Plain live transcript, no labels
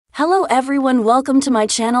Hello everyone, welcome to my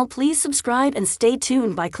channel. Please subscribe and stay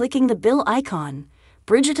tuned by clicking the bell icon.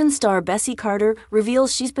 Bridgerton star Bessie Carter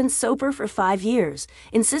reveals she's been sober for 5 years,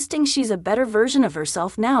 insisting she's a better version of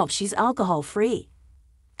herself now she's alcohol-free.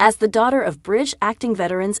 As the daughter of Bridge acting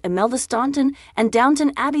veterans Imelda Staunton and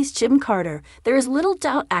Downton Abbey's Jim Carter, there is little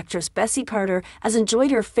doubt actress Bessie Carter has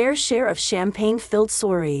enjoyed her fair share of champagne-filled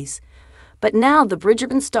soirees. But now the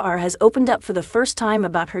Bridgerton star has opened up for the first time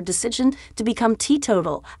about her decision to become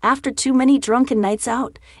teetotal after too many drunken nights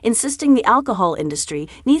out, insisting the alcohol industry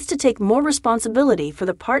needs to take more responsibility for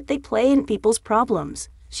the part they play in people's problems.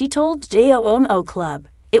 She told JOMO Club,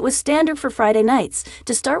 "It was standard for Friday nights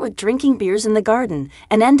to start with drinking beers in the garden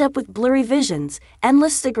and end up with blurry visions,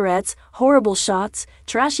 endless cigarettes, horrible shots,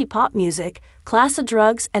 trashy pop music, class of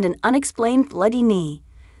drugs, and an unexplained bloody knee."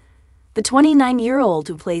 The 29-year-old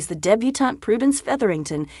who plays the debutante Prudence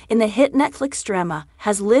Featherington in the hit Netflix drama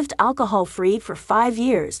has lived alcohol-free for 5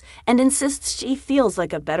 years and insists she feels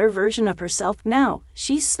like a better version of herself now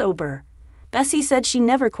she's sober. Bessie said she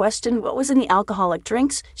never questioned what was in the alcoholic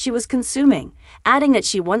drinks she was consuming, adding that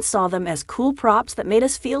she once saw them as cool props that made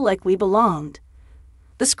us feel like we belonged.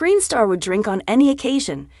 The screen star would drink on any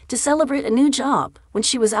occasion, to celebrate a new job, when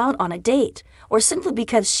she was out on a date, or simply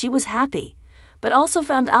because she was happy, but also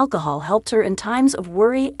found alcohol helped her in times of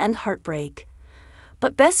worry and heartbreak.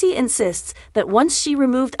 But Bessie insists that once she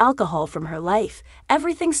removed alcohol from her life,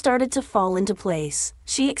 everything started to fall into place.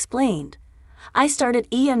 She explained, "I started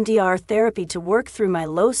EMDR therapy to work through my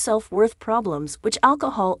low self-worth problems, which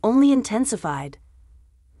alcohol only intensified."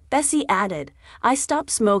 Bessie added, "I stopped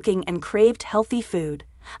smoking and craved healthy food.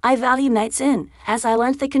 I value nights in, as I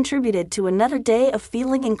learned they contributed to another day of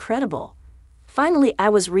feeling incredible. Finally, I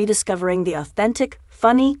was rediscovering the authentic,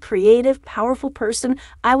 funny, creative, powerful person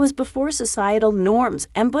I was before societal norms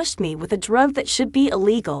ambushed me with a drug that should be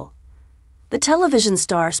illegal." The television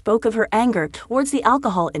star spoke of her anger towards the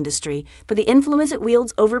alcohol industry for the influence it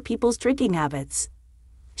wields over people's drinking habits.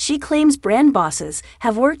 She claims brand bosses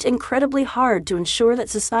have worked incredibly hard to ensure that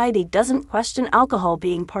society doesn't question alcohol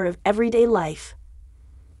being part of everyday life.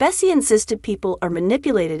 Bessie insisted people are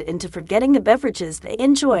manipulated into forgetting the beverages they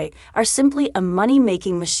enjoy are simply a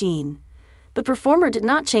money-making machine. The performer did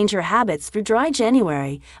not change her habits through dry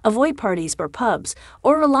January, avoid parties or pubs,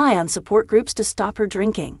 or rely on support groups to stop her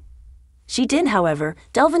drinking. She did, however,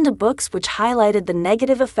 delve into books which highlighted the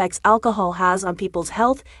negative effects alcohol has on people's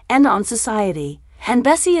health and on society. And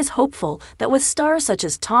Bessie is hopeful that with stars such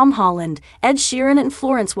as Tom Holland, Ed Sheeran and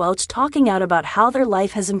Florence Welch talking out about how their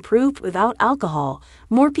life has improved without alcohol,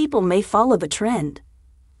 more people may follow the trend.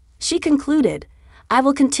 She concluded, "I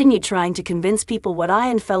will continue trying to convince people what I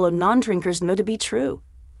and fellow non-drinkers know to be true.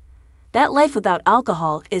 That life without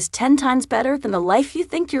alcohol is 10 times better than the life you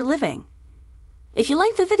think you're living." If you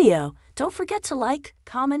liked the video, don't forget to like,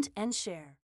 comment, and share.